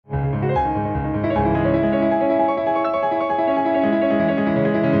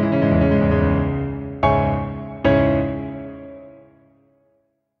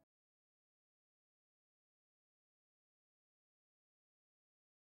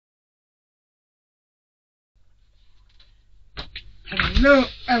Hello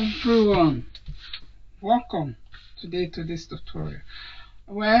everyone, welcome today to this tutorial.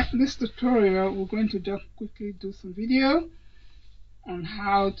 Well, this tutorial we're going to just quickly do some video on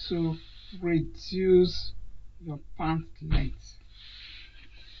how to reduce your pant length.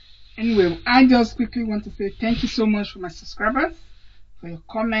 Anyway, I just quickly want to say thank you so much for my subscribers, for your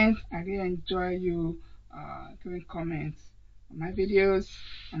comments. I really enjoy you giving comments on my videos,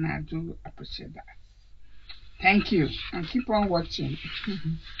 and I do appreciate that. Thank you, and keep on watching.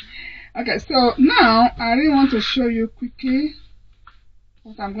 Okay, so now I really want to show you quickly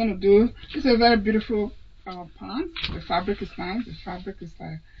what I'm going to do. It's a very beautiful pant. The fabric is nice. The fabric is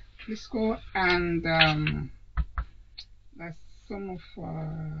like visco, and that's some of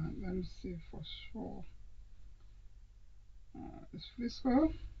let me see for sure. It's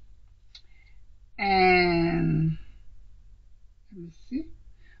visco, and let me see,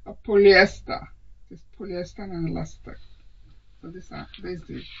 a polyester. It's polyester and elastic. So this is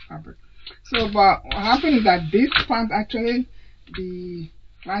the fabric. So but what happened is that this pant, actually the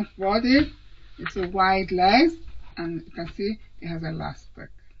front body, it's a wide legs, and you can see it has elastic.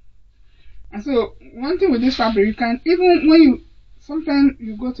 And so one thing with this fabric, you can, even when you sometimes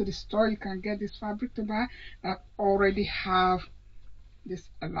you go to the store, you can get this fabric to buy that already have this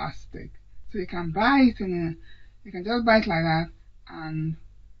elastic. So you can buy it you can just buy it like that and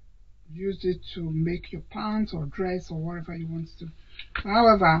use it to make your pants or dress or whatever you want to do.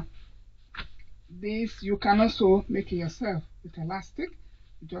 However, this you can also make it yourself with elastic.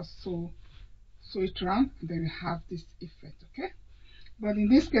 You just sew it around, and then you have this effect. Okay, but in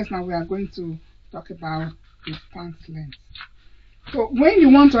this case now we are going to talk about the pant length. So when you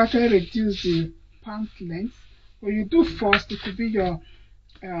want to actually reduce the pant length, what you do first, it could be your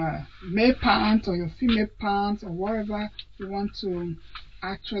male pant or your female pant or whatever you want to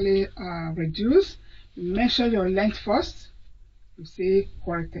actually reduce. You measure your length first, you see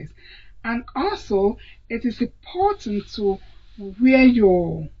what it is. And also it is important to wear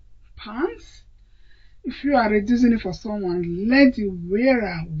your pants. If you are reducing it for someone, let the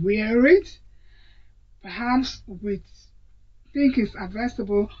wearer wear it. Perhaps with think it's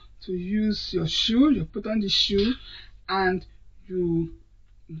advisable to use your shoe. You put on the shoe and you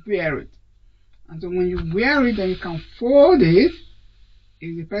wear it. And so when you wear it, then you can fold it.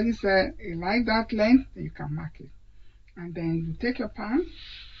 If the person says you like that length, then you can mark it. And then you take your pants,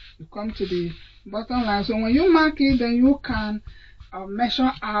 you come to the bottom line. So when you mark it, then you can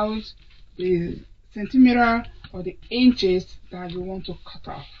measure out the centimeter or the inches that you want to cut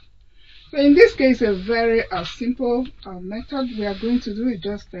off. So in this case, a very simple method we are going to do is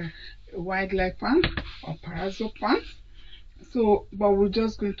just a wide leg pant or palazzo pant. So, but we're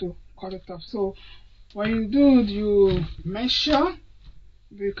just going to cut it off. So what you do, you measure.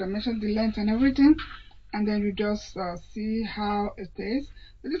 You can measure the length and everything, and then you just see how it is.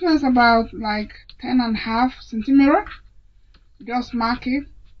 So this one is about like 10.5 centimeter. Just mark it.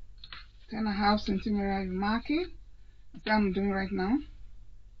 10.5 centimeter. You mark it. That's what I'm doing right now.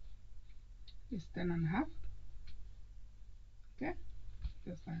 It's 10.5. Okay,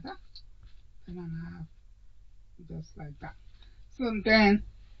 just like that. 10.5, just like that. So then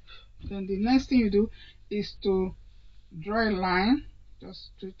the next thing you do is to draw a line,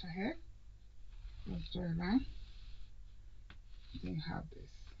 just straight ahead. Just draw a line. Then you have this.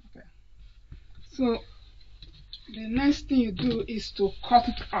 Okay. So the next thing you do is to cut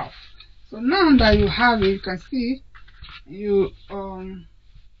it off. So now that you have it, you can see, you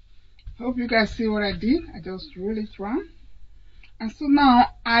hope you guys see what I did. I just roll it around, and so now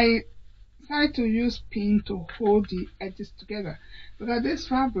I decided to use pin to hold the edges together, because this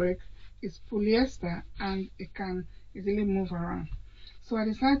fabric is polyester and it can easily move around. So I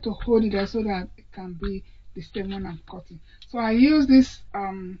decided to hold it there so that it can be the same when I'm cutting. So I use this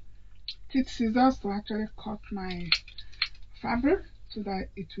teeth scissors to actually cut my fabric so that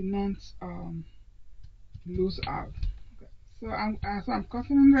it will not lose out. Okay. So I'm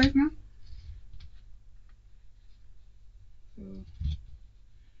cutting it right now.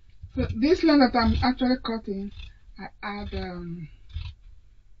 So this line that I'm actually cutting, I add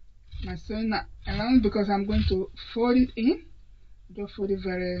my sewing allowance because I'm going to fold it in. Just fold it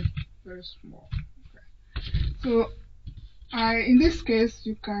very, very small. Okay. So in this case,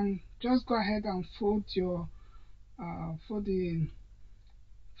 you can just go ahead and fold your fold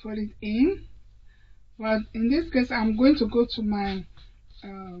it in. But in this case, I'm going to go to my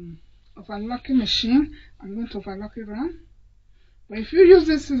overlocking machine. I'm going to overlock it around. But if you use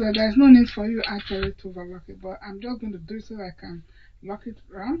this scissor, there's no need for you actually to overlock it. But I'm just going to do it so that I can lock it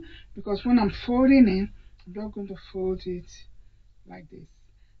around, because when I'm folding it, I'm just going to fold it like this.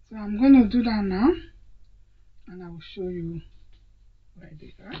 So I'm going to do that now, and I will show you what I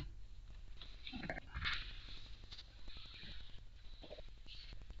did, right? Okay.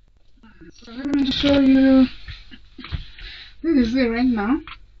 So let me show you. This is it right now.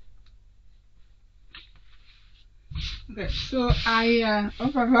 Okay, so I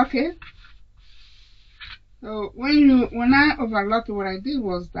overlock it. So when I overlock it, what I did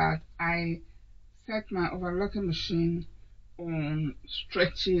was that I set my overlocking machine on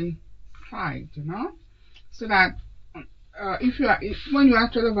stretchy side, so that when you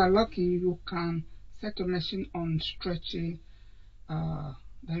actually overlocking, you can set your machine on stretchy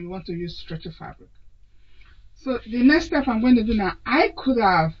that you want to use stretchy fabric. So the next step I'm going to do now,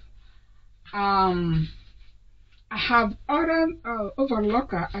 um I have other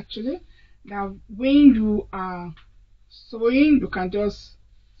overlocker actually that when you are sewing, you can just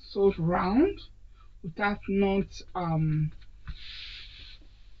sew it round without not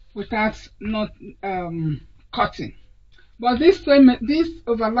cutting. But this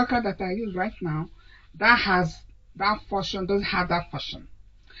overlocker that I use right now, that has that function, doesn't have that function.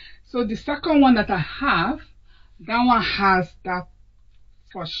 So the second one that I have, that one has that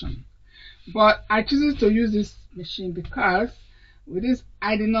function. But I choose to use this machine because with this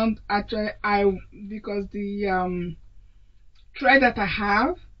I did not actually because the thread that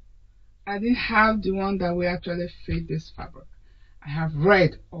I didn't have the one that will actually fit this fabric. I have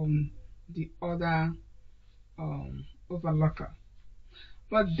red on the other overlocker.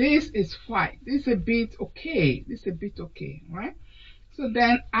 But this is white. This is a bit okay. This is a bit okay, right? So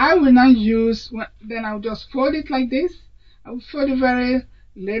then I will not use, then I'll just fold it like this. I will fold it very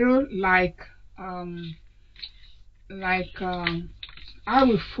little, like I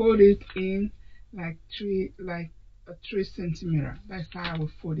will fold it in like a 3 centimeter. That's how I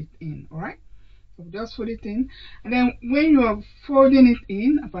will fold it in, alright? So just fold it in, and then when you are folding it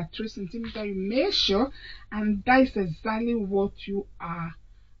in about 3 centimeter, you make sure, and that is exactly what you are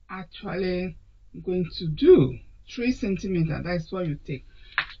actually going to do. 3 centimeter, that's what you take,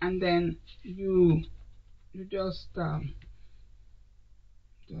 and then you just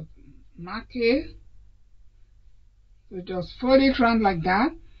mark it. So just fold it around like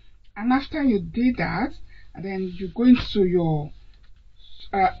that, and after you did that, and then you go into your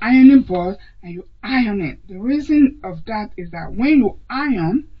ironing board and you iron it. The reason of that is that when you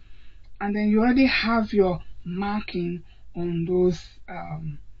iron, and then you already have your marking on those,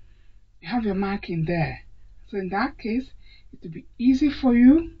 you have your marking there. So in that case, it will be easy for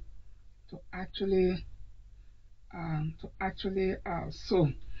you to actually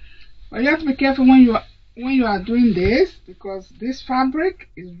sew. But you have to be careful when you are doing this, because this fabric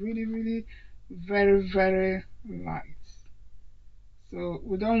is really very light. So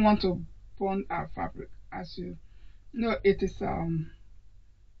we don't want to burn our fabric. As you know, it is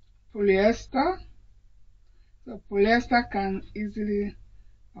polyester. So polyester can easily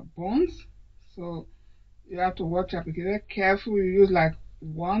burn. So you have to watch out, be very careful. You use like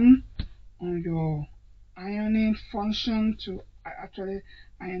one on your ironing function to actually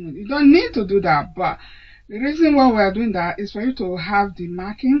iron it. You don't need to do that, but the reason why we are doing that is for you to have the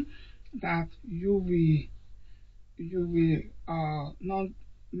marking that you will not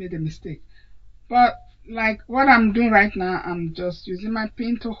make a mistake. But like what I'm doing right now, I'm just using my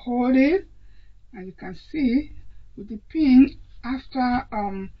pin to hold it, and you can see with the pin, after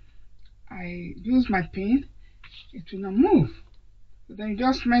I use my pin, it will not move. So then you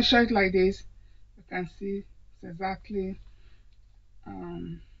just measure it like this. You can see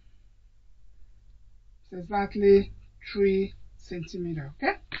um, it's exactly 3 centimeter.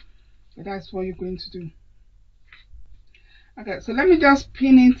 Okay, so that's what you're going to do. Okay, so let me just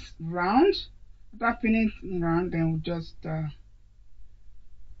pin it round. After pinning it round, then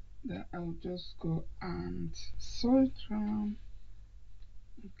I will just go and sew it round.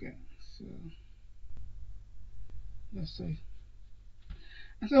 Okay, so just sew it.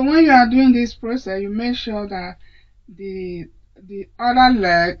 And so when you are doing this process, you make sure that the other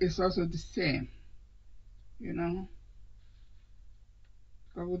leg is also the same, because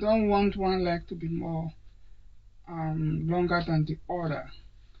we don't want one leg to be more longer than the other.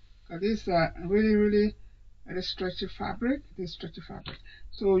 Because this is really very stretchy fabric. This stretchy fabric.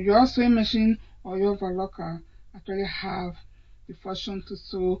 So your sewing machine or your overlocker actually have the function to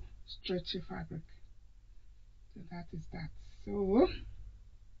sew stretchy fabric. So that is that. So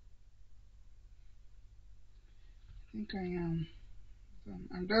I think I am.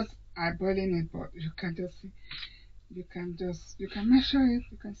 I'm just eyeballing it, but you can just see. You can measure it.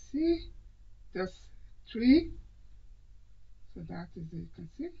 You can see just 3. So that is it. You can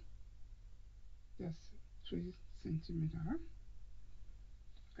see just 3 centimeter.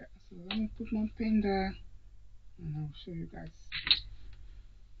 Okay, so let me put my pin there and I'll show you guys.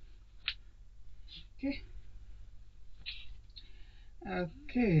 Okay.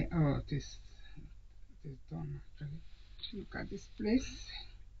 Okay. Oh, this is done actually. Look at this place.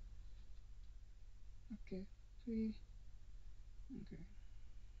 Okay. 3. Okay.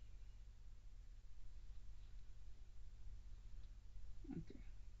 Okay.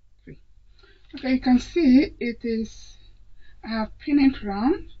 3. Okay. You can see it is. I have pinned it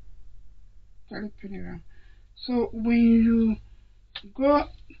round. Try to pin it round. So when you go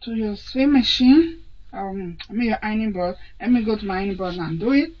to your sewing machine, I mean your ironing board. Let me go to my ironing board and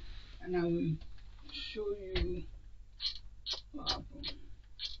do it, and I will show you what happens.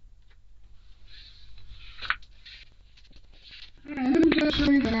 Alright, let me just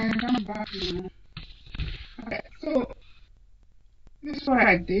show you that I am back now. Okay, so this is what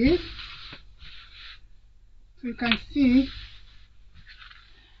I did. So you can see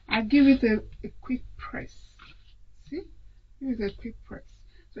I give it a quick press. See? Give it a quick press.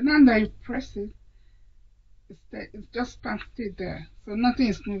 So now that you press it, it's just still there. So nothing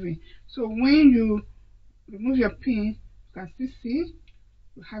is moving. So when you remove your pin, you can still see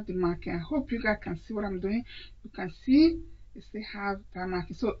you have the marking. I hope you guys can see what I'm doing. You can see you still have that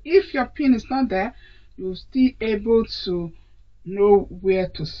marking. So if your pin is not there, you're still able to know where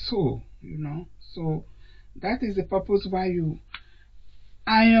to sew, you know. So that is the purpose why you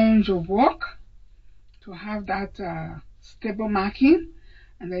iron your work, to have that stable marking,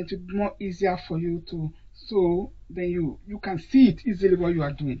 and then to be more easier for you to sew. Then you can see it easily what you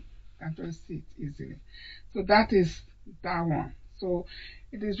are doing. You can just see it easily. So that is that one. So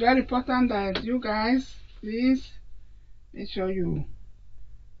it is very important that you guys please make sure you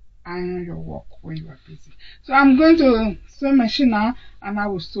iron your work when you are busy. So I'm going to sew machine now, and I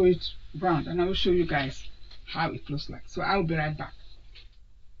will sew it round, and I will show you guys how it looks like. So I will be right back.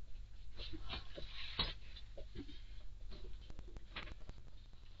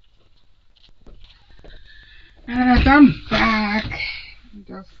 And I'm back.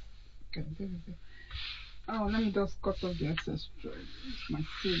 Just okay, oh, let me just cut off the excess thread with my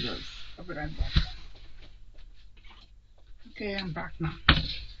scissors. I'll be right back. Okay, I'm back now.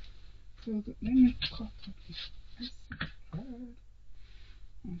 So let me cut off the excess thread.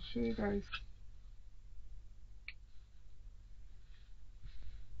 I'll show you guys.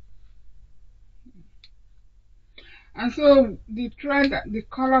 And so the thread, the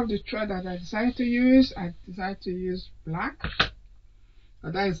color of the thread that I decided to use black.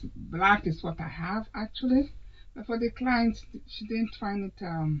 So that is black is what I have actually. But for the client, she didn't find it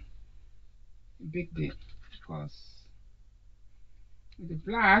a big deal, because the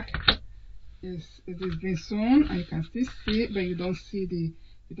black it is been sewn and you can still see it, but you don't see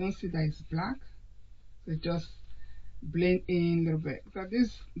that it's black. So it just blend in a little bit. So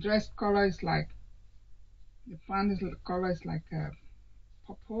this dress color is like, the pant color is like a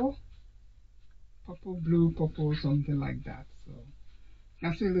purple, blue, purple, something like that. So you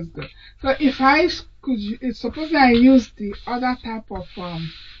can see it looks good. So if I could, suppose I use the other type of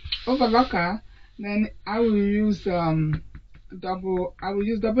overlocker, then I will use double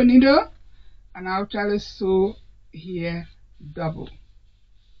needle, and I'll try to sew here double.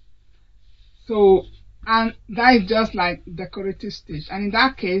 So, and that is just like decorative stitch, and in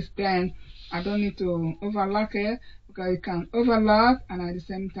that case then I don't need to overlock it, because you can overlock and at the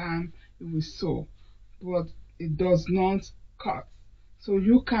same time it will sew, but it does not cut. So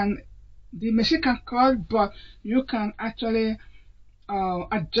you can, the machine can cut, but you can actually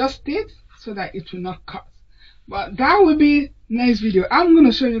adjust it so that it will not cut. But that will be next video. I'm going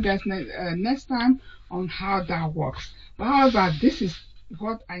to show you guys next time on how that works. But however, this is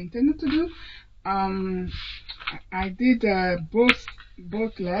what I intended to do. I did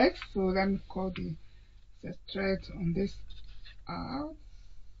both legs. So let me cut the thread on this out.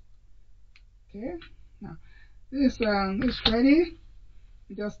 Okay, now this is ready.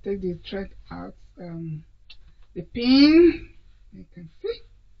 You just take the thread out, the pin. You can see.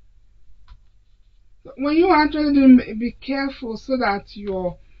 So when you actually do, be careful so that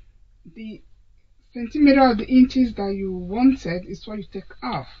the centimeter of the inches that you wanted is what you take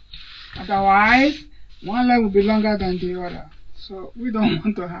off. Otherwise, one leg will be longer than the other. So we don't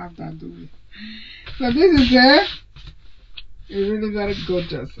want to have that, do we? So this is it. It's really very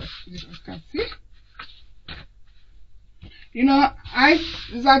gorgeous, as you can see. You know, I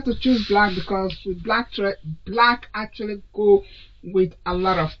decided to choose black because with black thread, black actually go with a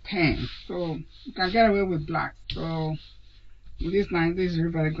lot of things. So you can get away with black. So with this line, this is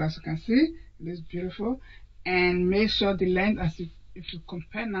really very good, as you can see. It is beautiful. And make sure the length, if you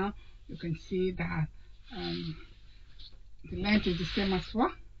compare now, you can see that the length is the same as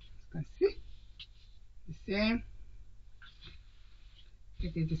well. You can see the same.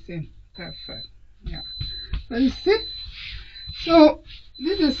 It is the same. Perfect. Yeah. So you see, so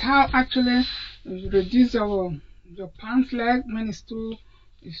this is how actually you reduce your pants leg when it's too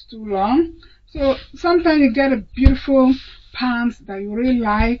long. So sometimes you get a beautiful pants that you really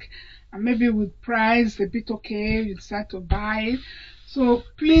like, and maybe with price a bit okay, you decide to buy it. So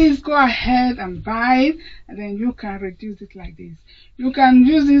please go ahead and buy it, and then you can reduce it like this. You can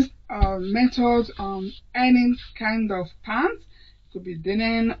use this method on any kind of pants. It could be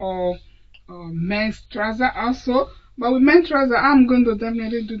denim or men's trouser also. But with men's trouser, I'm going to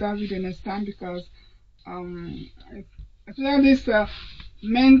definitely do that video next time, because I feel this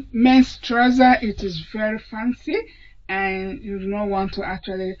men's trouser, it is very fancy, and you do not want to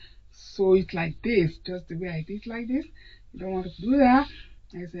actually sew it like this, just the way I did like this. You don't want to do that.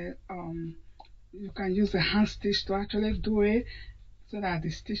 I said you can use a hand stitch to actually do it, so that the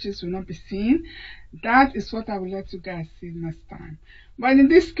stitches will not be seen. That is what I will let you guys see next time. But in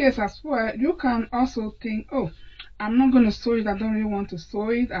this case as well, you can also think, oh, I'm not going to sew it, I don't really want to sew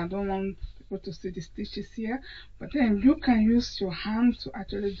it, I don't want people to see the stitches here. But then you can use your hand to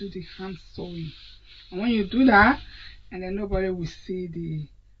actually do the hand sewing, and when you do that, and then nobody will see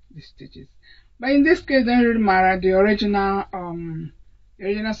the stitches. But in this case, it doesn't really matter. The original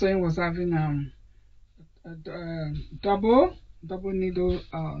sewing was having double needle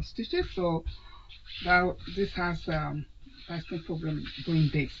stitches, so that this has that's no problem doing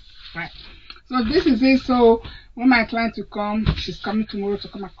this, right? So this is it. So when my client will come, she's coming tomorrow to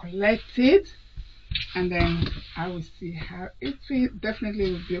come and collect it, and then I will see how it fits.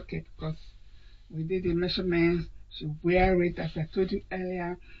 Definitely will be okay, because we did the measurements. She wear it as I told you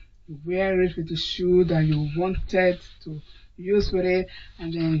earlier. You wear it with the shoe that you wanted to use with it,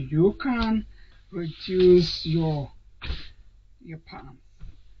 and then you can reduce your pants.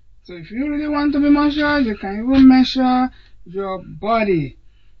 So if you really want to be measured, you can even measure your body.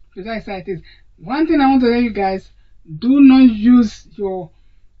 Besides that, is one thing I want to tell you guys: do not use your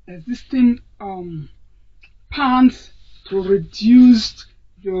existing pants to reduce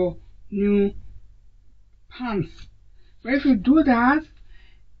your new pants. But if you do that,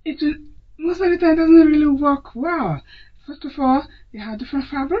 it will, most of the time doesn't really work well. First of all, they have different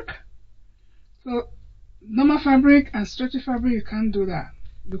fabric. So normal fabric and stretchy fabric, you can't do that.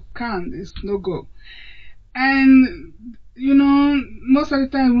 You can't, it's no go. And you know, most of the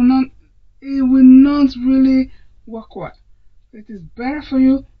time it will not really work well. It is better for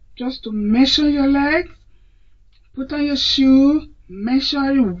you just to measure your legs, put on your shoe,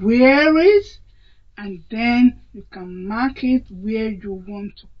 measure it, wear it, and then you can mark it where you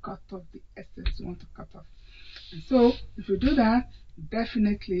want to cut off the excess you want to cut off. And so if you do that,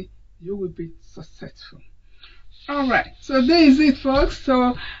 definitely you will be successful. Alright, so there is it, folks.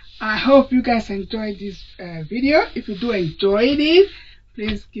 So I hope you guys enjoyed this video. If you do enjoy it,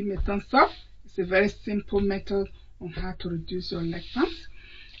 please give me a thumbs up. It's a very simple method on how to reduce your leg pants,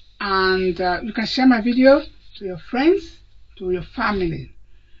 and you can share my video to your friends, to your family,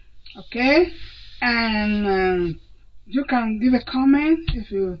 okay? And you can give a comment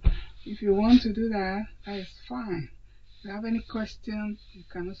if you want to do that. That is fine. If you have any questions, you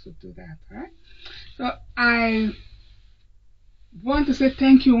can also do that. All right? So I want to say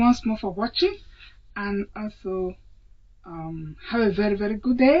thank you once more for watching, and also have a very, very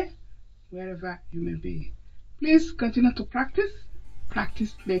good day wherever you may be. Please continue to practice.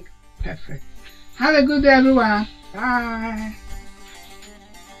 Practice makes perfect. Have a good day, everyone. Bye.